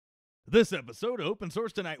This episode of Open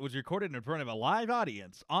Source Tonight was recorded in front of a live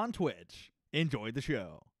audience on Twitch. Enjoy the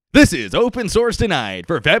show. This is Open Source Tonight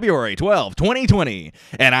for February 12, 2020,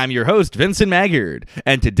 and I'm your host, Vincent Maggard.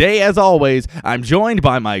 And today, as always, I'm joined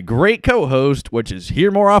by my great co-host, which is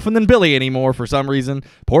here more often than Billy anymore for some reason.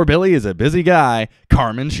 Poor Billy is a busy guy,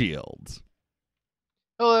 Carmen Shields.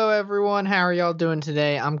 Hello, everyone. How are y'all doing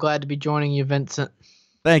today? I'm glad to be joining you, Vincent.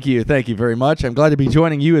 Thank you very much. I'm glad to be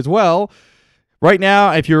joining you as well. Right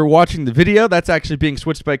now, if you're watching the video, that's actually being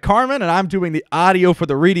switched by Carmen, and I'm doing the audio for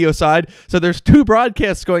the radio side. So there's two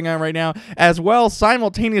broadcasts going on right now. As well,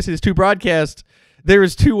 simultaneously as two broadcasts, there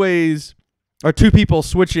is two ways, or two people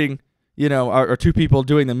switching, or two people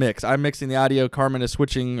doing the mix. I'm mixing the audio, Carmen is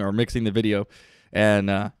switching or mixing the video.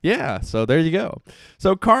 And yeah, so there you go.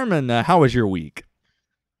 So Carmen, how was your week?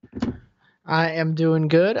 I am doing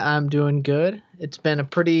good. It's been a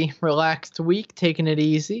pretty relaxed week, taking it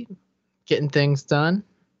easy. Getting things done.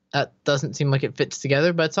 That doesn't seem like it fits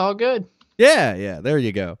together, but it's all good. Yeah, there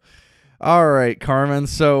you go. All right, Carmen.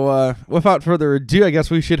 So without further ado, I guess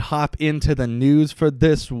we should hop into the news for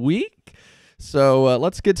this week. So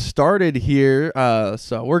let's get started here.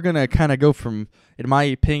 So we're going to kind of go from, in my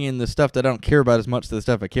opinion, the stuff that I don't care about as much to the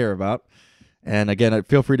stuff I care about. And again,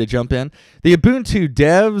 feel free to jump in. The Ubuntu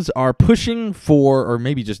devs are pushing for, or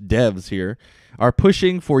maybe just devs here, are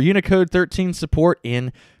pushing for Unicode 13 support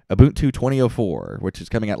in Ubuntu 20.04, which is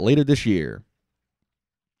coming out later this year.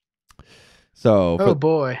 So,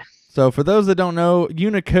 boy. So for those that don't know,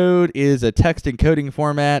 Unicode is a text encoding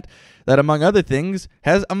format that, among other things,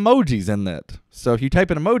 has emojis in it. So if you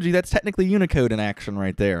type an emoji, that's technically Unicode in action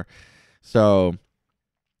right there. So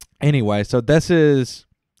anyway, so this is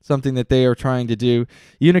something that they are trying to do.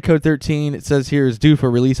 Unicode 13, it says here, is due for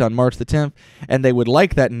release on March the 10th, and they would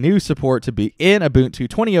like that new support to be in Ubuntu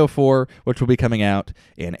 20.04, which will be coming out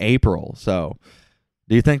in April. So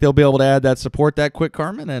do you think they'll be able to add that support that quick,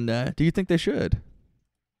 Carmen? And do you think they should?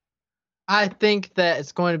 I think that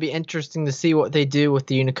it's going to be interesting to see what they do with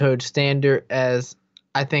the Unicode standard, as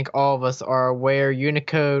I think all of us are aware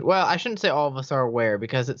Unicode, well, I shouldn't say all of us are aware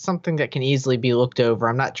because it's something that can easily be looked over.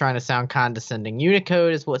 I'm not trying to sound condescending.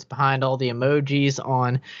 Unicode is what's behind all the emojis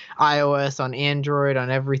on iOS, on Android,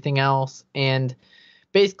 on everything else. And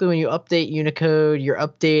basically when you update Unicode, you're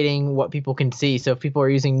updating what people can see. So if people are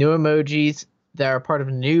using new emojis that are part of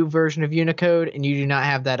a new version of Unicode and you do not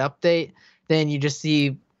have that update, then you just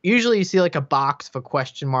see, usually you see like a box of a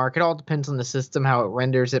question mark. It all depends on the system, how it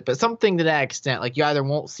renders it, but something to that extent, like you either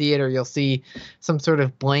won't see it or you'll see some sort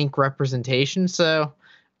of blank representation. So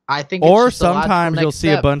I think or it's just sometimes you'll see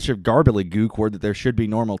step. a bunch of gook where there should be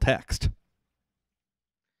normal text.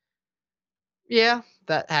 Yeah,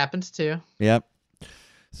 that happens too. Yep.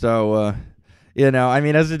 So, I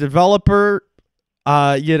mean, as a developer,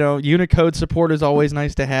 Unicode support is always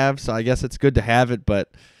nice to have, so I guess it's good to have it,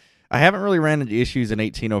 but I haven't really ran into issues in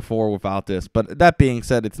 18.04 without this, but that being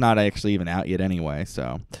said, it's not actually even out yet anyway,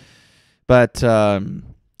 so. But, I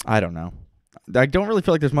don't know. I don't really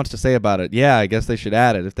feel like there's much to say about it. Yeah, I guess they should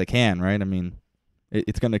add it if they can, right? I mean,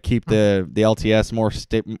 it's going to keep the LTS more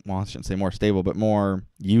stable, well, I shouldn't say more stable, but more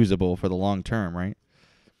usable for the long term, right?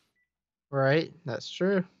 Right, that's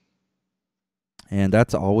true. And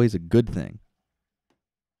that's always a good thing.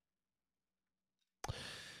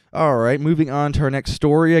 All right, moving on to our next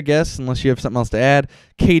story, I guess, unless you have something else to add.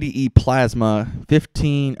 KDE Plasma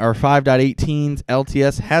 15 or 5.18's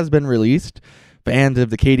LTS has been released. Fans of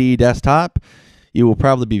the KDE desktop, you will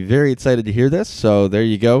probably be very excited to hear this, so there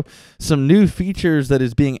you go. Some new features that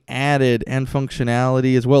is being added and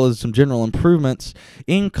functionality, as well as some general improvements,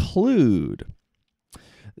 include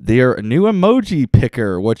their new emoji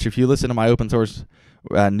picker, which if you listen to my open source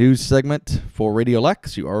news segment for Radio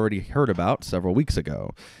Lex, you already heard about several weeks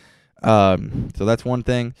ago. So that's one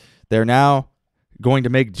thing. They're now going to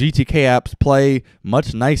make GTK apps play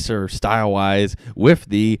much nicer style-wise with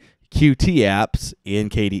the Qt apps in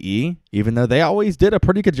KDE, even though they always did a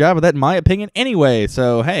pretty good job of that, in my opinion, anyway.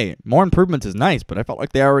 So, hey, more improvements is nice, but I felt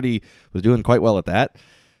like they already was doing quite well at that.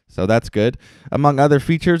 So that's good. Among other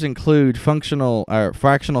features include fractional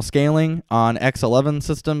scaling on X11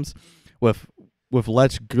 systems with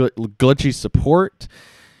less glitchy support,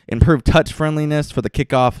 improved touch friendliness for the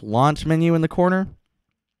kickoff launch menu in the corner,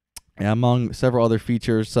 among several other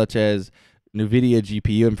features such as NVIDIA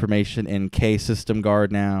GPU information in K-System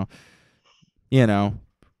Guard now.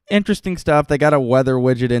 Interesting stuff. They got a weather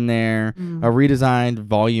widget in there, a redesigned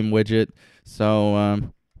volume widget. So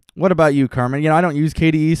what about you, Carmen? I don't use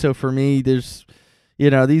KDE, so for me, there's,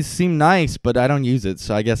 these seem nice, but I don't use it,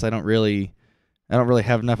 so I guess I don't really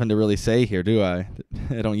have nothing to really say here, do I?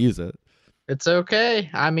 I don't use it. It's okay.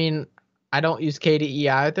 I mean, I don't use KDE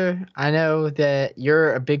either. I know that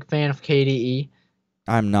you're a big fan of KDE.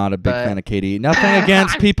 I'm not a big But fan of KDE. Nothing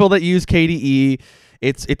against people that use KDE.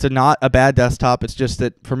 It's not a bad desktop. It's just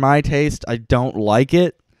that for my taste, I don't like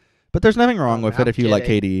it. But there's nothing wrong with it if you like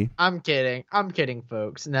KDE. I'm kidding. I'm kidding,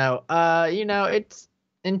 folks. No, it's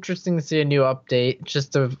interesting to see a new update.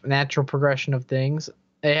 Just a natural progression of things.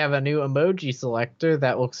 They have a new emoji selector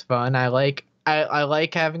that looks fun. I like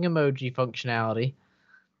having emoji functionality.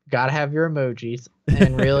 Gotta have your emojis.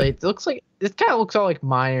 And really, it kind of looks all like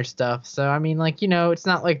minor stuff. So I mean, it's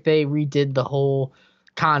not like they redid the whole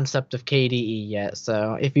concept of KDE yet.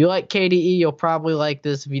 So if you like KDE, you'll probably like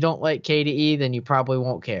this. If you don't like KDE, then you probably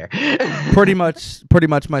won't care. pretty much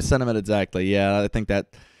my sentiment exactly. Yeah, I think that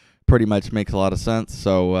pretty much makes a lot of sense.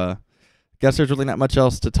 So guess there's really not much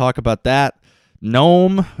else to talk about that.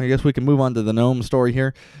 GNOME, I guess we can move on to the GNOME story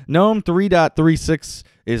here. GNOME 3.36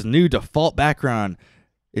 is new default background.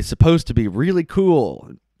 It's supposed to be really cool.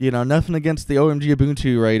 Nothing against the OMG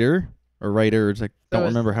Ubuntu writers. I don't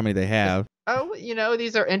remember how many they have. Oh,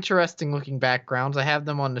 these are interesting looking backgrounds. I have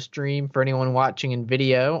them on the stream for anyone watching in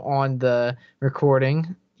video. On the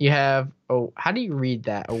recording, you have, how do you read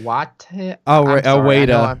that? Awata? Oh, right.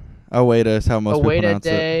 Awata is how most people pronounce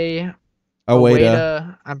it.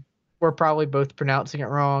 Awata. We're probably both pronouncing it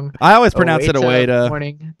wrong. I always pronounce it Awata.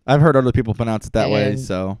 Morning. I've heard other people pronounce it that way,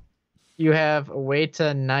 so. You have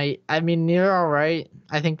Awata night. I mean, you're all right.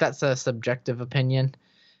 I think that's a subjective opinion.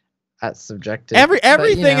 That's subjective.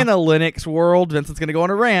 Everything in the Linux world, Vincent's going to go on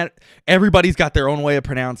a rant. Everybody's got their own way of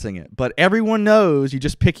pronouncing it. But everyone knows you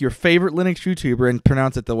just pick your favorite Linux YouTuber and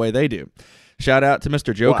pronounce it the way they do. Shout out to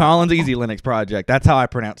Mr. Joe Collins' Easy Linux Project. That's how I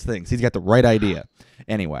pronounce things. He's got the right idea.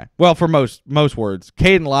 Anyway, well, for most words.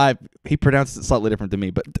 Caden Live, he pronounces it slightly different than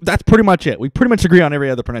me. But that's pretty much it. We pretty much agree on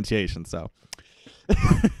every other pronunciation, so.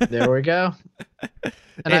 There we go. And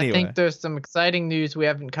anyway. I think there's some exciting news we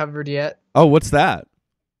haven't covered yet. Oh, what's that?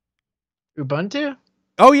 Ubuntu?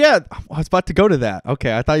 Oh, yeah. I was about to go to that.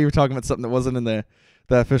 Okay, I thought you were talking about something that wasn't in the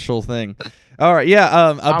official thing. All right,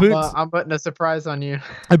 yeah. I'm putting a surprise on you.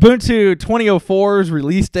 Ubuntu 20.04's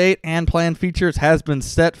release date and planned features has been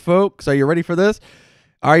set, folks. Are you ready for this?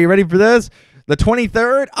 Are you ready for this? The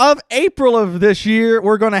 23rd of April of this year,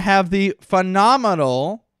 we're going to have the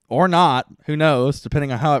phenomenal, or not, who knows,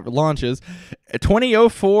 depending on how it launches,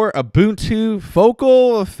 20.04 Ubuntu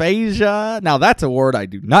Focal Aphasia. Now, that's a word I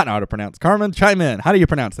do not know how to pronounce. Carmen, chime in. How do you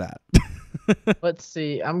pronounce that? Let's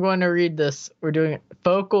see. I'm going to read this. We're doing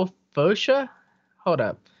Focal Aphasia? Hold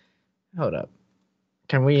up.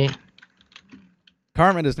 Can we...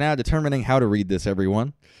 Carmen is now determining how to read this,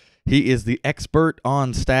 everyone. He is the expert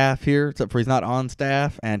on staff here, except for he's not on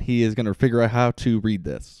staff, and he is going to figure out how to read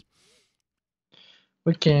this.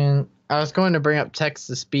 I was going to bring up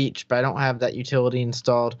text-to-speech, but I don't have that utility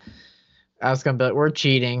installed. I was going to be like, we're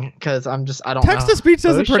cheating, because I don't know. Text-to-speech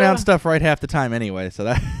doesn't pronounce stuff right half the time anyway, so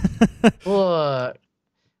that... Look,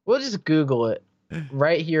 we'll just Google it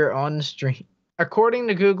right here on the stream. According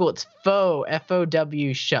to Google, it's faux,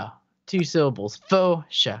 F-O-W, sha. 2 syllables. Faux,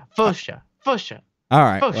 sha. Faux, sha. Faux, sha. All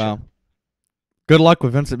right, well... Good luck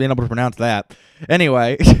with Vincent being able to pronounce that.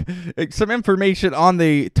 Anyway, some information on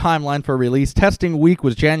the timeline for release. Testing week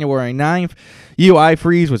was January 9th. UI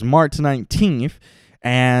freeze was March 19th.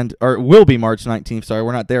 Or will be March 19th. Sorry,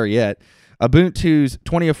 we're not there yet. Ubuntu's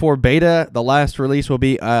 20.04 beta, the last release will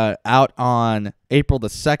be out on April the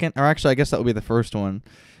 2nd. Or actually, I guess that will be the first one.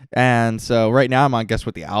 And so right now I'm on,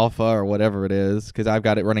 with the alpha or whatever it is, because I've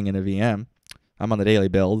got it running in a VM. I'm on the daily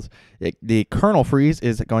builds. The kernel freeze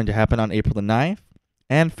is going to happen on April the 9th.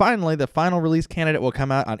 And finally, the final release candidate will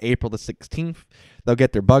come out on April the 16th. They'll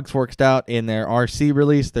get their bugs worked out in their RC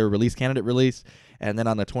release, their release candidate release. And then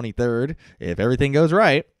on the 23rd, if everything goes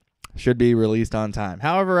right, should be released on time.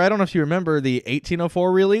 However, I don't know if you remember the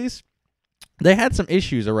 18.04 release. They had some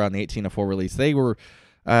issues around the 18.04 release. They were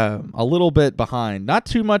a little bit behind. Not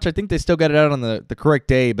too much. I think they still got it out on the correct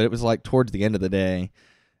day, but it was like towards the end of the day.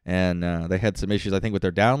 And they had some issues, I think, with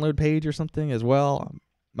their download page or something as well.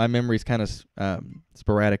 My memory's kind of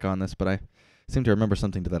sporadic on this, but I seem to remember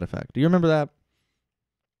something to that effect. Do you remember that?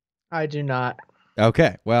 I do not.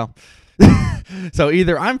 Okay, well, so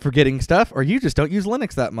either I'm forgetting stuff or you just don't use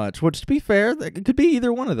Linux that much, which, to be fair, it could be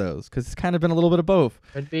either one of those because it's kind of been a little bit of both.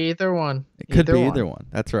 Could be either one. It could be either one.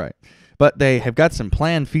 That's right. But they have got some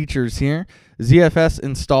planned features here. ZFS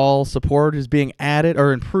install support is being added,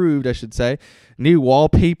 or improved, I should say. New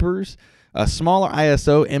wallpapers. A smaller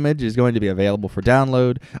ISO image is going to be available for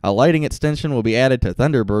download. A lighting extension will be added to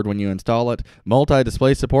Thunderbird when you install it.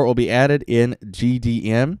 Multi-display support will be added in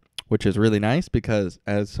GDM. which is really nice because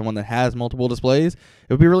as someone that has multiple displays,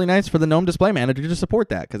 it would be really nice for the GNOME Display Manager to support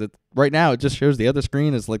that, because right now it just shows the other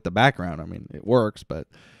screen as like the background. I mean, it works, but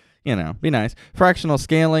be nice. Fractional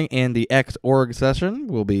scaling in the Xorg session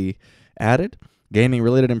will be added. Gaming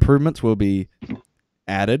related improvements will be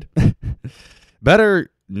added. Better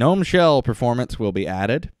GNOME Shell performance will be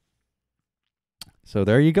added. So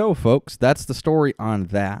there you go, folks. That's the story on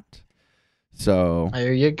that. So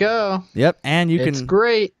there you go. Yep, and It's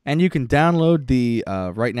great. And you can download the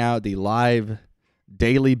right now the live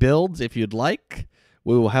daily builds if you'd like.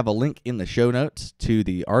 We will have a link in the show notes to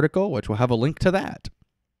the article, which will have a link to that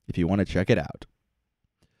if you want to check it out.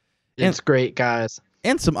 It's great, guys.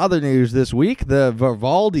 And some other news this week: the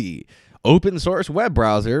Vivaldi open source web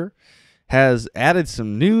browser has added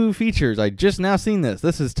some new features. I just now seen this.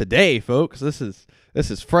 This is today, folks. This is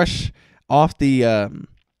fresh off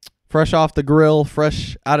the grill,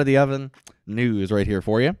 fresh out of the oven news right here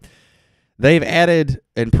for you. They've added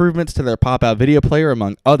improvements to their pop-out video player,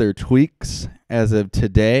 among other tweaks, as of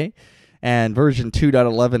today. And version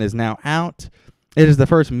 2.11 is now out. It is the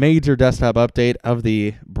first major desktop update of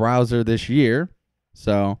the browser this year.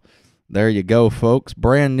 So there you go, folks.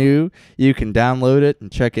 Brand new. You can download it and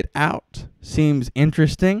check it out. Seems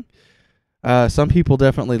interesting. Some people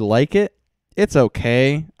definitely like it. It's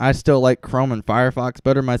okay. I still like Chrome and Firefox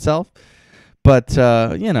better myself. But,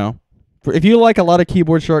 if you like a lot of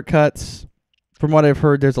keyboard shortcuts, from what I've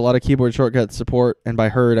heard, there's a lot of keyboard shortcut support. And by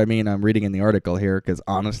heard, I mean I'm reading in the article here, because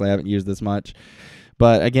honestly, I haven't used this much.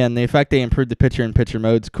 But again, the fact they improved the picture-in-picture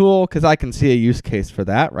mode's cool, because I can see a use case for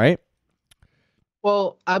that, right?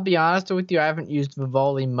 Well, I'll be honest with you, I haven't used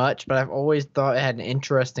Vivaldi much, but I've always thought it had an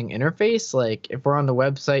interesting interface. Like, if we're on the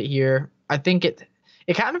website here, I think it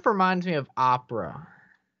kind of reminds me of Opera,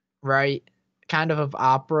 right? Kind of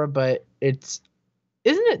Opera, but is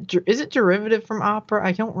it derivative from Opera?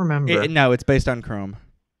 I don't remember. No, it's based on Chrome.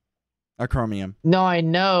 Or Chromium. No, I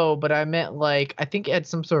know, but I meant I think it had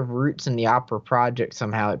some sort of roots in the Opera project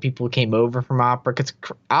somehow. People came over from Opera, because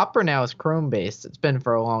Opera now is Chrome-based. It's been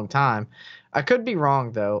for a long time. I could be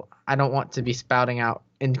wrong, though. I don't want to be spouting out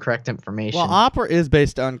incorrect information. Well, Opera is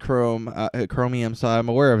based on Chromium, so I'm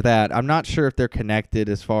aware of that. I'm not sure if they're connected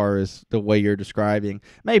as far as the way you're describing.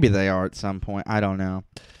 Maybe they are at some point. I don't know.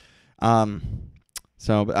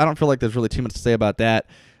 But I don't feel like there's really too much to say about that.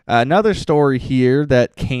 Another story here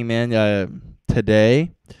that came in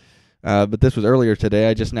today, but this was earlier today.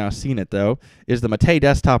 I just now seen it, though, is the Mate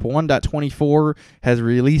Desktop 1.24 has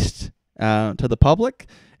released to the public.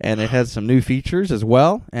 And it has some new features as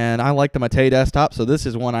well. And I like the Mate desktop, so this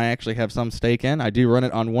is one I actually have some stake in. I do run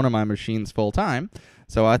it on one of my machines full time,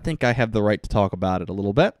 so I think I have the right to talk about it a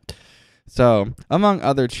little bit. So, among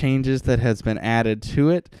other changes that has been added to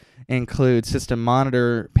it include system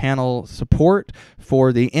monitor panel support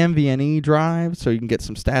for the NVMe drive, so you can get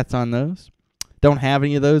some stats on those. Don't have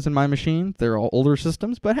any of those in my machine. They're all older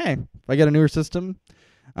systems, but hey, if I get a newer system,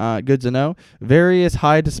 good to know. Various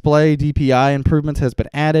high display DPI improvements has been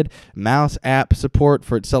added. Mouse app support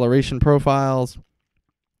for acceleration profiles.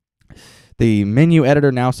 The menu editor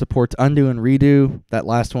now supports undo and redo. That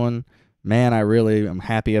last one, man, I really am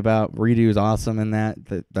happy about. Redo is awesome in that.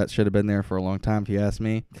 That should have been there for a long time, if you ask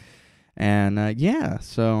me. And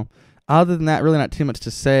so other than that, really not too much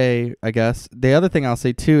to say, I guess. The other thing I'll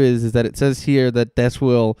say too is that it says here that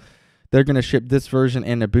they're going to ship this version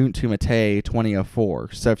in Ubuntu Mate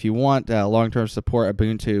 20.04. So if you want long-term support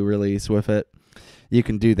Ubuntu release with it, you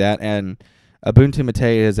can do that. And Ubuntu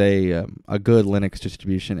Mate is a good Linux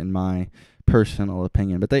distribution in my personal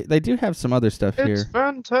opinion. But they do have some other stuff here. It's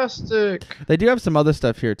fantastic. They do have some other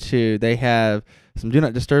stuff here too. They have some do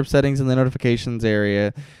not disturb settings in the notifications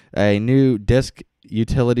area, a new disk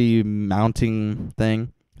utility mounting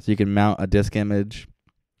thing, so you can mount a disk image,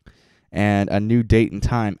 and a new date and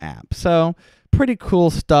time app. So pretty cool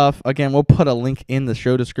stuff. Again, we'll put a link in the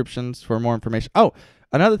show descriptions for more information. Oh,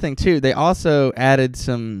 another thing too, they also added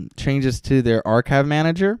some changes to their archive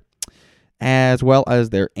manager, as well as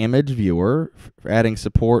their image viewer, adding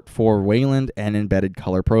support for Wayland and embedded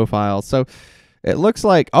color profiles. So it looks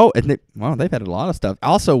like, they've added a lot of stuff.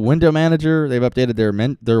 Also, window manager, they've updated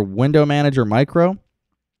their window manager micro,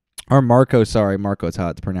 or Marco, sorry, Marco is how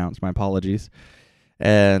it's pronounced, my apologies.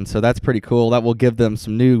 And so that's pretty cool. That will give them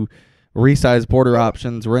some new resize border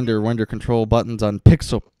options, render control buttons on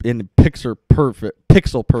pixel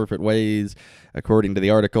perfect ways, according to the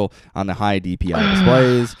article, on the high DPI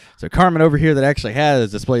displays. So Carmen over here that actually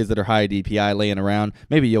has displays that are high DPI laying around,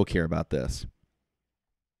 maybe you'll care about this.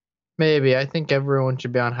 Maybe. I think everyone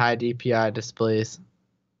should be on high DPI displays.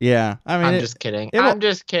 Yeah, I mean, I'm just kidding. I'm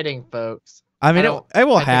just kidding, folks. I mean, it will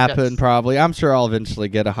I think happen probably. I'm sure I'll eventually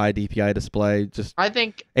get a high DPI display. Just I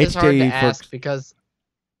think it's hard to ask because.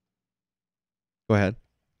 Go ahead.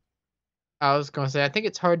 I was going to say, I think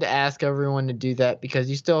it's hard to ask everyone to do that because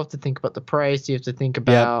you still have to think about the price. You have to think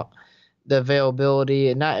about the availability,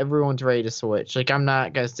 and not everyone's ready to switch. Like, I'm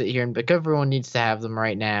not going to sit here and be like, everyone needs to have them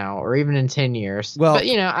right now or even in 10 years. Well, but,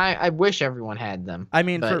 I wish everyone had them. I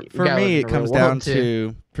mean, for me, it comes down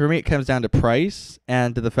to price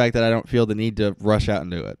and to the fact that I don't feel the need to rush out and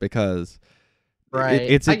do it because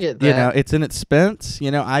right. I get that. It's an expense.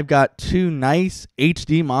 I've got 2 nice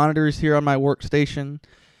HD monitors here on my workstation.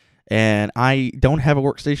 And I don't have a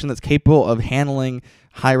workstation that's capable of handling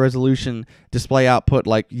high-resolution display output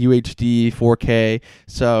like UHD, 4K.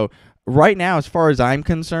 So right now, as far as I'm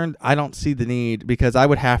concerned, I don't see the need because I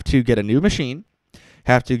would have to get a new machine,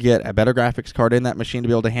 have to get a better graphics card in that machine to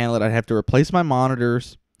be able to handle it. I'd have to replace my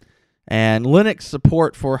monitors. And Linux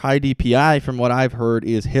support for high DPI, from what I've heard,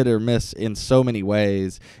 is hit or miss in so many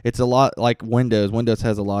ways. It's a lot like Windows. Windows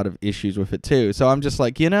has a lot of issues with it too. So I'm just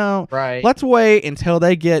like, let's wait until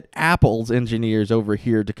they get Apple's engineers over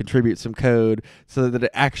here to contribute some code so that it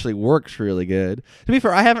actually works really good. To be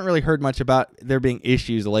fair, I haven't really heard much about there being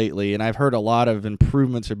issues lately, and I've heard a lot of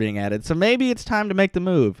improvements are being added. So maybe it's time to make the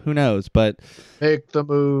move. Who knows? But make the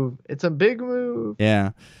move. It's a big move.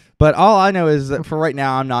 Yeah. But all I know is that for right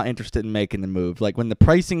now, I'm not interested in making the move. Like when the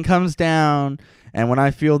pricing comes down and when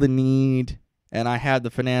I feel the need and I have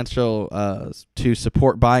the financial to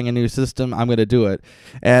support buying a new system, I'm going to do it.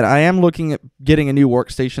 And I am looking at getting a new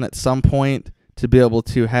workstation at some point to be able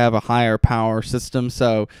to have a higher power system.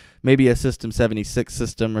 So maybe a System 76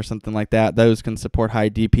 system or something like that. Those can support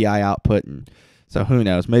high DPI output. And so who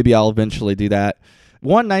knows? Maybe I'll eventually do that.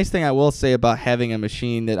 One nice thing I will say about having a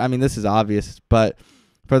machine that, I mean, this is obvious, but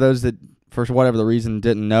for those that, for whatever the reason,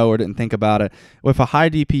 didn't know or didn't think about it, with a high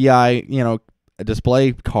DPI, a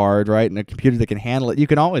display card, right, and a computer that can handle it, you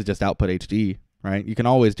can always just output HD, right? You can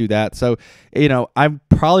always do that. So, I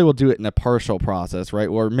probably will do it in a partial process, right?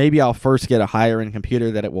 Or maybe I'll first get a higher-end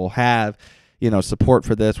computer that it will have, support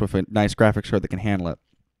for this with a nice graphics card that can handle it.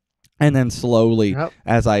 And then slowly,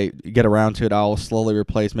 as I get around to it, I'll slowly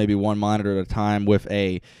replace maybe one monitor at a time with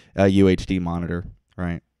a UHD monitor,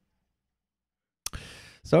 right?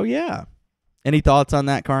 So, yeah. Any thoughts on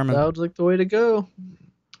that, Carmen? Sounds like the way to go.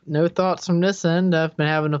 No thoughts from this end. I've been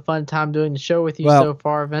having a fun time doing the show with you so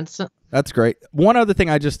far, Vincent. That's great. One other thing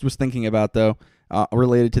I just was thinking about, though,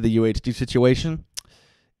 related to the UHD situation.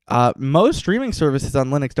 Most streaming services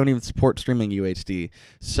on Linux don't even support streaming UHD.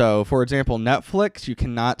 So, for example, Netflix, you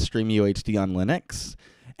cannot stream UHD on Linux.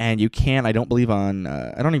 And you can, I don't believe on,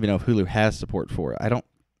 I don't even know if Hulu has support for it. I don't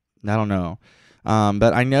know.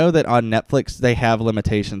 But I know that on Netflix, they have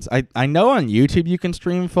limitations. I know on YouTube, you can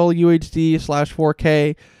stream full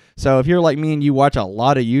UHD/4K. So if you're like me and you watch a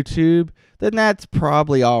lot of YouTube, then that's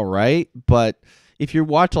probably all right. But if you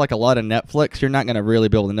watch like a lot of Netflix, you're not going to really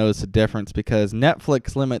be able to notice the difference because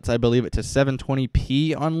Netflix limits, I believe, it to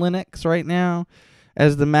 720p on Linux right now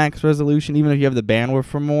as the max resolution, even if you have the bandwidth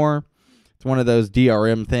for more. It's one of those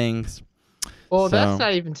DRM things. Well, that's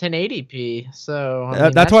not even 1080p. So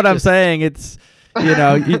that's what I'm saying. It's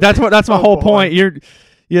that's my whole point. You're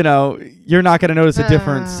not going to notice a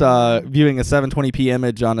difference viewing a 720p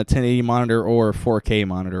image on a 1080 monitor or a 4K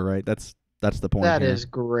monitor, right? That's the point. That is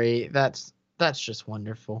great. That's just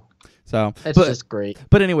wonderful. So it's just great.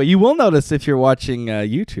 But anyway, you will notice if you're watching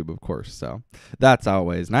YouTube, of course. So that's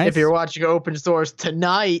always nice. If you're watching Open Source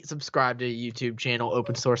Tonight, subscribe to the YouTube channel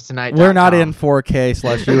Open Source Tonight. We're not in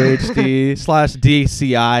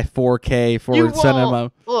 4K/UHD/DCI 4K for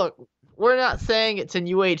cinema. Look, we're not saying it's in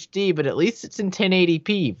UHD, but at least it's in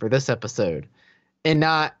 1080p for this episode. And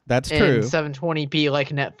not That's in true. 720p like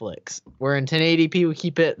Netflix. We're in 1080p, we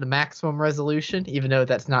keep it the maximum resolution, even though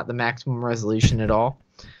that's not the maximum resolution at all.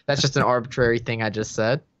 That's just an arbitrary thing I just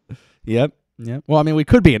said. Yep. Well, I mean, we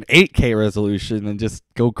could be in 8K resolution and just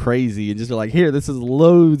go crazy and just be like, here, this is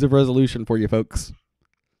loads of resolution for you folks.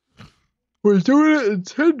 We're doing it in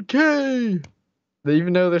 10K.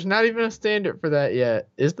 Even though there's not even a standard for that yet.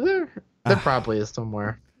 Is there? There probably is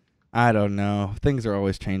somewhere. I don't know. Things are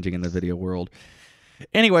always changing in the video world.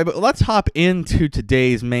 Anyway, but let's hop into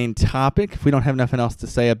today's main topic. If we don't have nothing else to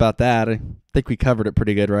say about that, I think we covered it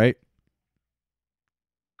pretty good, right?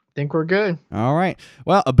 Think we're good. All right.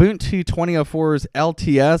 Well, Ubuntu 20.04's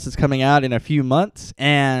LTS is coming out in a few months,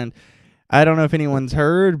 and I don't know if anyone's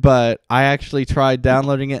heard, but I actually tried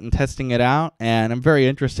downloading it and testing it out, and I'm very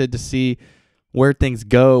interested to see where things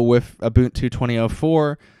go with Ubuntu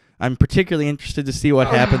 20.04. I'm particularly interested to see what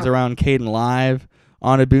happens around Kden Live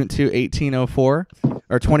on Ubuntu 18.04, or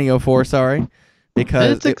 20.04, sorry.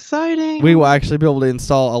 because It's exciting. we will actually be able to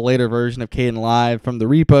install a later version of Kdenlive from the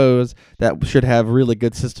repos that should have really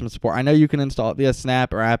good system support. I know you can install it via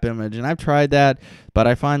Snap or AppImage, and I've tried that, but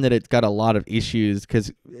I find that it's got a lot of issues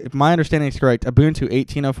because, if my understanding is correct, Ubuntu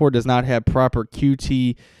 18.04 does not have proper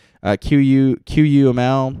QUML or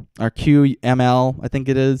QML, I think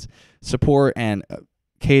it is, support, and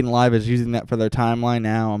Kdenlive is using that for their timeline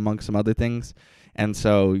now, among some other things. And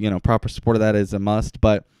so, proper support of that is a must.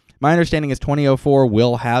 But my understanding is 20.04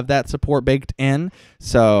 will have that support baked in.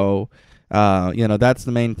 So, that's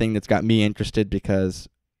the main thing that's got me interested, because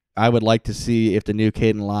I would like to see if the new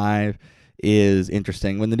Kdenlive is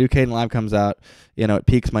interesting. When the new Kdenlive comes out, it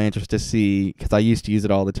piques my interest to see, because I used to use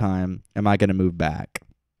it all the time. Am I going to move back?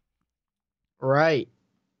 Right.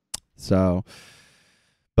 So,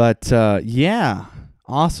 but yeah.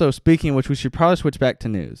 Also, speaking of which, we should probably switch back to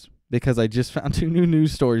news, because I just found 2 new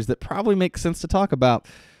news stories that probably make sense to talk about.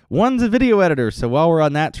 One's a video editor, so while we're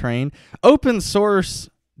on that train, the open source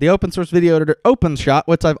video editor OpenShot,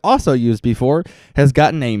 which I've also used before, has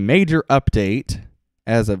gotten a major update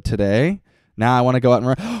as of today. Now I want to go out and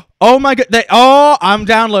run. Oh my god! I'm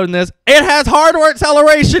downloading this. It has hardware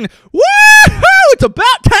acceleration. Woohoo! It's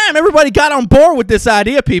about time everybody got on board with this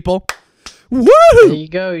idea, people. Woo! There you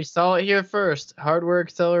go. You saw it here first. Hardware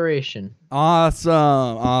acceleration.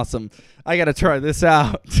 Awesome. I got to try this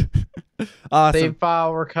out. Awesome. Save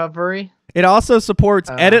file recovery. It also supports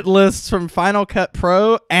edit lists from Final Cut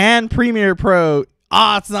Pro and Premiere Pro.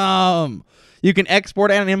 Awesome. You can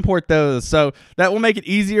export and import those. So that will make it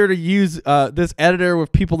easier to use this editor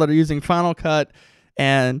with people that are using Final Cut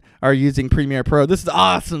and are using Premiere Pro. This is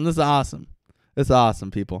awesome. This is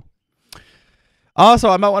awesome, people. Also,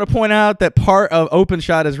 I might want to point out that part of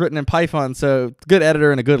OpenShot is written in Python, so good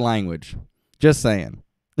editor and a good language. Just saying.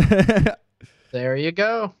 There you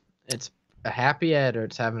go. It's a happy editor.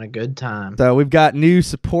 It's having a good time. So we've got new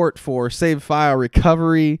support for save file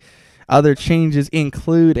recovery. Other changes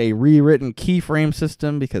include a rewritten keyframe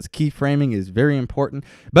system, because keyframing is very important.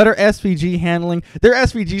 Better SVG handling. Their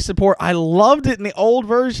SVG support, I loved it in the old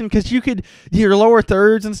version, because your lower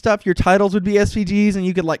thirds and stuff, your titles would be SVGs, and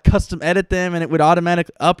you could like custom edit them, and it would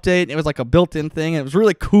automatically update. And it was like a built-in thing, and it was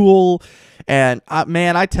really cool. And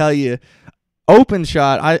man, I tell you,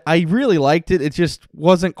 OpenShot, I really liked it. It just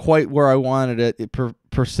wasn't quite where I wanted it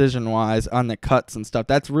precision-wise on the cuts and stuff.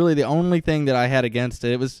 That's really the only thing that I had against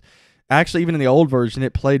it. It was actually, even in the old version,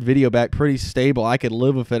 it played video back pretty stable. I could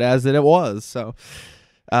live with it as it was. So,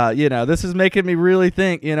 this is making me really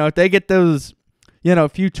think, if they get those,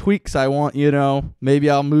 few tweaks I want, maybe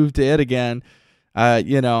I'll move to it again.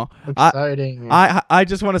 Exciting. I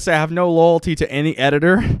just want to say I have no loyalty to any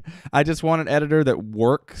editor. I just want an editor that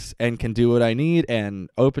works and can do what I need, and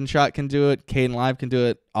OpenShot can do it, Kdenlive can do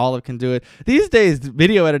it, Olive can do it. These days,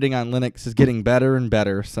 video editing on Linux is getting better and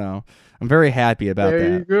better, so I'm very happy about that.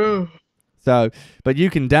 There you go. So, but you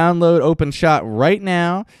can download OpenShot right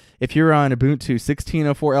now if you're on Ubuntu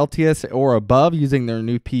 16.04 LTS or above using their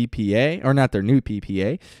new PPA, or not their new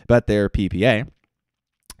PPA, but their PPA.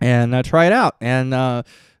 And try it out. And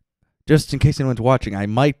just in case anyone's watching, I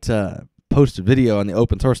might post a video on the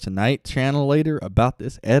Open Source Tonight channel later about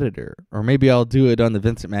this editor. Or maybe I'll do it on the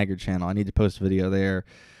Vincent Maggard channel. I need to post a video there,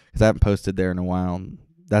 because I haven't posted there in a while.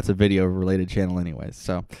 That's a video-related channel anyways.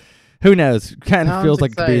 So who knows? Kind of feels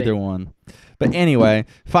like it could be either one. But anyway,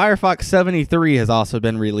 Firefox 73 has also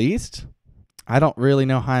been released. I don't really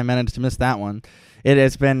know how I managed to miss that one. It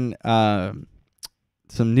has been...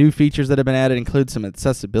 some new features that have been added include some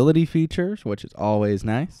accessibility features, which is always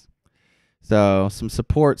nice. So some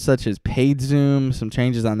support such as paid zoom, some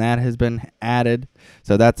changes on that has been added.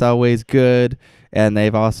 So that's always good. And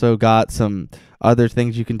they've also got some other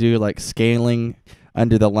things you can do, like scaling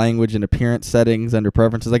under the language and appearance settings under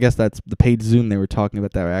preferences. I guess that's the paid zoom they were talking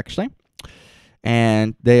about there, actually.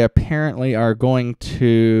 And they apparently are going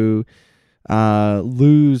to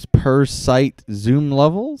lose per site zoom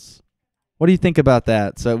levels. What do you think about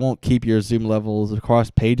that? So it won't keep your zoom levels across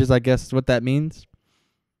pages, I guess is what that means.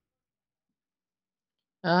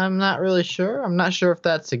 I'm not really sure. I'm not sure if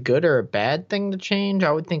that's a good or a bad thing to change.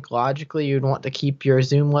 I would think logically you'd want to keep your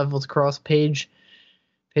zoom levels across pages,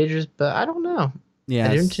 but I don't know. Yeah,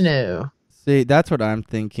 I don't know. See, that's what I'm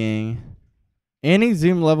thinking. Any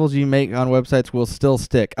zoom levels you make on websites will still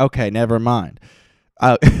stick. Okay, never mind.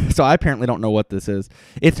 So I apparently don't know what this is.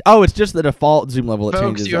 It's just the default zoom level. It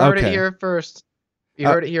changes. You heard it here first. You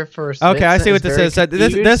heard it here first. Okay, Vincent, I see what this is. So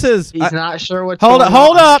this is. He's not sure what's hold going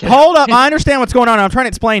up. Hold up. I understand what's going on. I'm trying to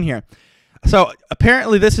explain here. So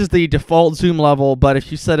apparently this is the default zoom level, but if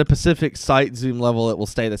you set a specific site zoom level, it will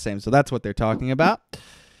stay the same. So that's what they're talking about.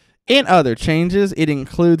 In other changes, it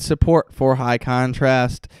includes support for high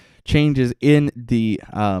contrast, changes in the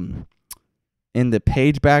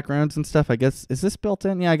page backgrounds and stuff. I guess, is this built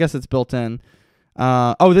in? Yeah, I guess it's built in.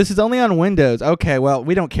 This is only on Windows. Okay, well,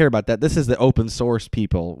 we don't care about that. This is the open source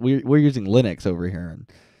people. We're using Linux over here and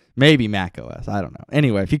maybe Mac OS. I don't know.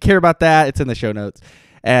 Anyway, if you care about that, it's in the show notes.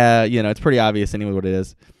 It's pretty obvious anyway what it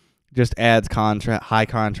is. Just adds high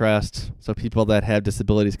contrast, so people that have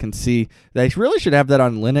disabilities can see. They really should have that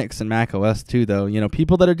on Linux and Mac OS too, though.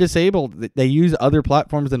 People that are disabled, they use other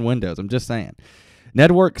platforms than Windows. I'm just saying.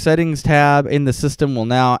 Network settings tab in the system will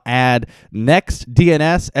now add Next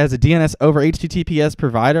DNS as a DNS over HTTPS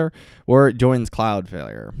provider, or it joins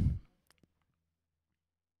Cloudflare.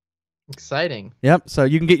 Exciting. Yep, so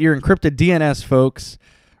you can get your encrypted DNS, folks,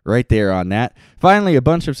 right there on that. Finally, a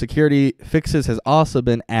bunch of security fixes has also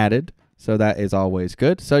been added, so that is always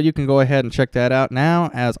good. So you can go ahead and check that out now.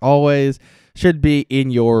 As always, should be in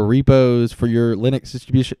your repos for your Linux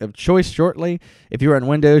distribution of choice shortly. If you're on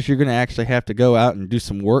Windows, you're going to actually have to go out and do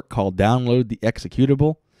some work called download the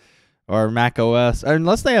executable, or Mac OS,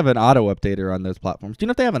 unless they have an auto updater on those platforms. Do you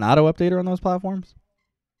know if they have an auto updater on those platforms?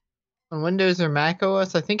 On Windows or Mac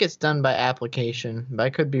OS, I think it's done by application, but I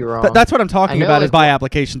could be wrong. But that's what I'm talking about, is by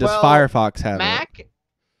application. Does Firefox have it?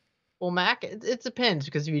 Well, Mac, it depends,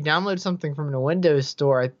 because if you download something from the Windows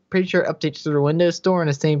Store, I'm pretty sure it updates through the Windows Store, and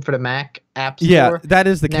the same for the Mac App Store. Yeah, that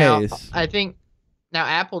is the case. I think now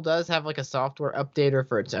Apple does have like a software updater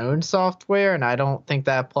for its own software, and I don't think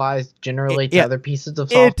that applies generally to other pieces of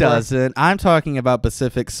software. It doesn't. I'm talking about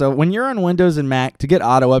specifics. So when you're on Windows and Mac, to get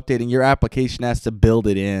auto updating, your application has to build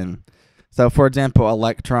it in. So, for example,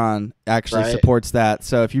 Electron actually supports that.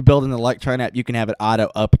 So if you build an Electron app, you can have it auto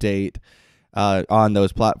update on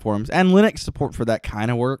those platforms. And Linux support for that kind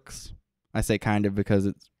of works. I say kind of because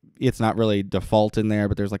it's not really default in there,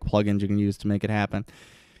 but there's like plugins you can use to make it happen.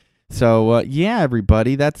 So, yeah,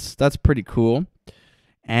 everybody, that's pretty cool.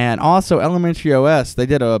 And also, Elementary OS, they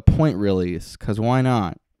did a point release, because why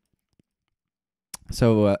not?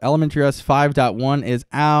 So, Elementary OS 5.1 is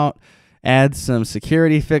out. Adds some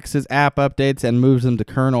security fixes, app updates, and moves them to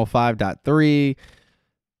kernel 5.3.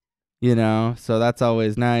 So that's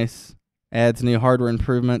always nice. Adds new hardware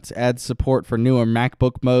improvements, adds support for newer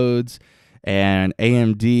MacBook modes, and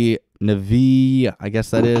AMD Navi, I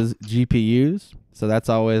guess that is, GPUs. So that's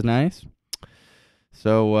always nice.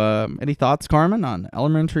 So any thoughts, Carmen, on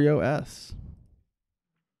Elementary OS?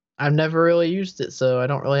 I've never really used it, so I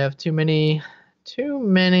don't really have too many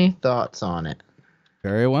thoughts on it.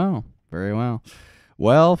 Very well. Very well.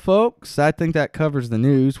 Well, folks, I think that covers the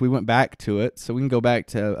news. We went back to it, so we can go back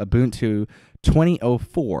to Ubuntu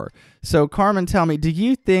 20.04. So, Carmen, tell me, do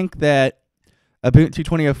you think that Ubuntu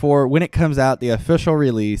 20.04, when it comes out, the official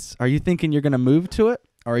release, are you thinking you're going to move to it?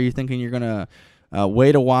 Or are you thinking you're going to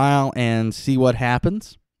wait a while and see what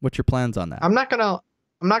happens? What's your plans on that? I'm not gonna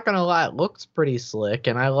lie, it looks pretty slick,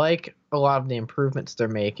 and I like a lot of the improvements they're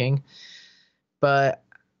making. But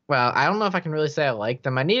well, I don't know if I can really say I like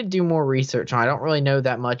them. I need to do more research on it. I don't really know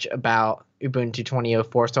that much about Ubuntu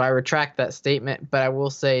 20.04, so I retract that statement. But I will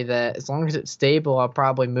say that as long as it's stable, I'll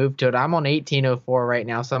probably move to it. I'm on 18.04 right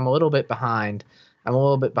now, so I'm a little bit behind. I'm a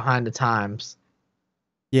little bit behind the times.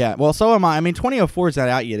 Yeah, well, so am I. I mean, 20.04 is not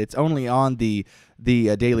out yet. It's only on the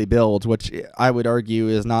daily builds, which I would argue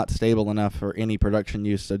is not stable enough for any production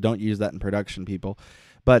use, so don't use that in production, people.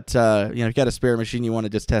 But, if you got a spare machine you want to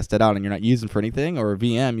just test it out and you're not using for anything, or a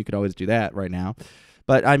VM, you could always do that right now.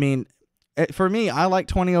 But, I mean, for me, I like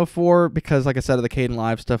 20.04 because, like I said, of the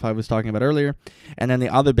Kdenlive stuff I was talking about earlier. And then the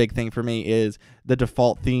other big thing for me is the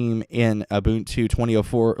default theme in Ubuntu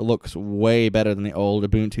 20.04 looks way better than the old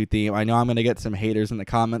Ubuntu theme. I know I'm going to get some haters in the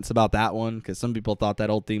comments about that one because some people thought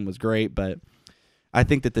that old theme was great, but I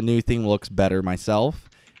think that the new theme looks better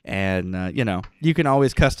myself. And, you can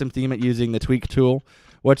always custom theme it using the tweak tool.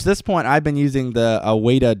 Which, at this point, I've been using the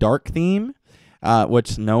Aweda Dark theme,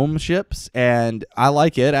 which GNOME ships, and I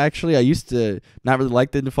like it, actually. I used to not really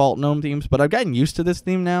like the default GNOME themes, but I've gotten used to this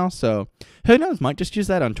theme now, so who knows, might just use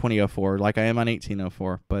that on 20.04 like I am on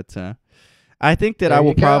 18.04, but I think that I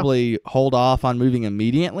will probably hold off on moving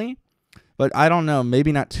immediately, but I don't know,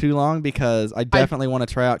 maybe not too long, because I definitely want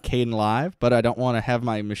to try out Kdenlive, but I don't want to have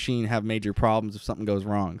my machine have major problems if something goes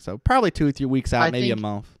wrong, so probably 2 or 3 weeks out, maybe a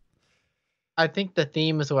month. I think the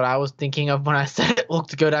theme is what I was thinking of when I said it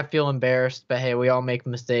looked good. I feel embarrassed, but hey, we all make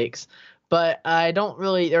mistakes. But I don't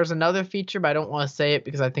really, there's another feature, but I don't want to say it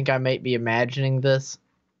because I think I might be imagining this.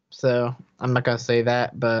 So I'm not going to say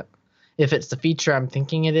that, but if it's the feature I'm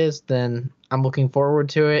thinking it is, then I'm looking forward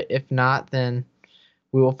to it. If not, then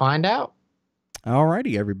we will find out.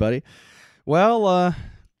 Alrighty, everybody. Well,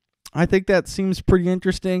 I think that seems pretty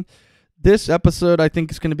interesting. This episode, I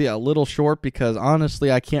think, is going to be a little short because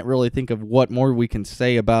honestly, I can't really think of what more we can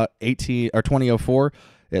say about 2004.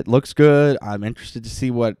 It looks good. I'm interested to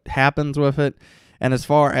see what happens with it. And as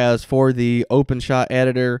far as for the OpenShot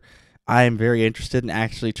editor, I am very interested in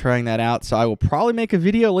actually trying that out. So I will probably make a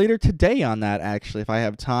video later today on that, actually, if I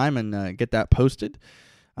have time, and get that posted.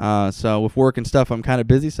 So with work and stuff, I'm kind of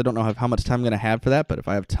busy, so I don't know how much time I'm going to have for that. But if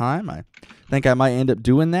I have time, I think I might end up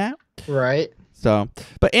doing that. Right. So,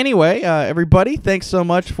 but anyway, everybody, thanks so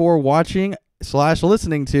much for watching /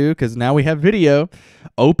 listening to, because now we have video,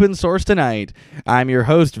 Open Source Tonight. I'm your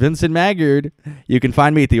host, Vincent Maggard. You can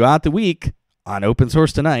find me throughout the week on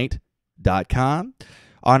opensourcetonight.com.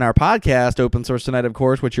 On our podcast, Open Source Tonight, of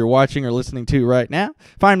course, which you're watching or listening to right now.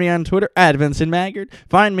 Find me on Twitter at Vincent Maggard.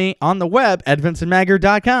 Find me on the web at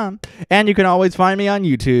vincentmaggard.com. And you can always find me on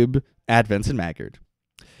YouTube at Vincent Maggard.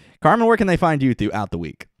 Carmen, where can they find you throughout the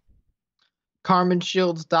week?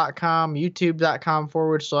 CarmenShields.com,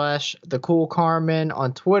 YouTube.com/TheCoolCarmen,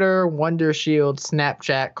 on Twitter, WonderShield,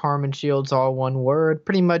 Snapchat, Carmen Shields, all one word,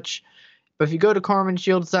 pretty much. But if you go to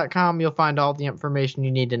CarmenShields.com, you'll find all the information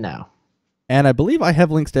you need to know. And I believe I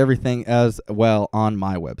have links to everything as well on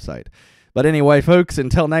my website. But anyway, folks,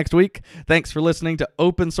 until next week, thanks for listening to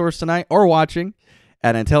Open Source Tonight or watching.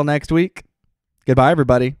 And until next week, goodbye,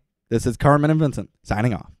 everybody. This is Carmen and Vincent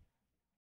signing off.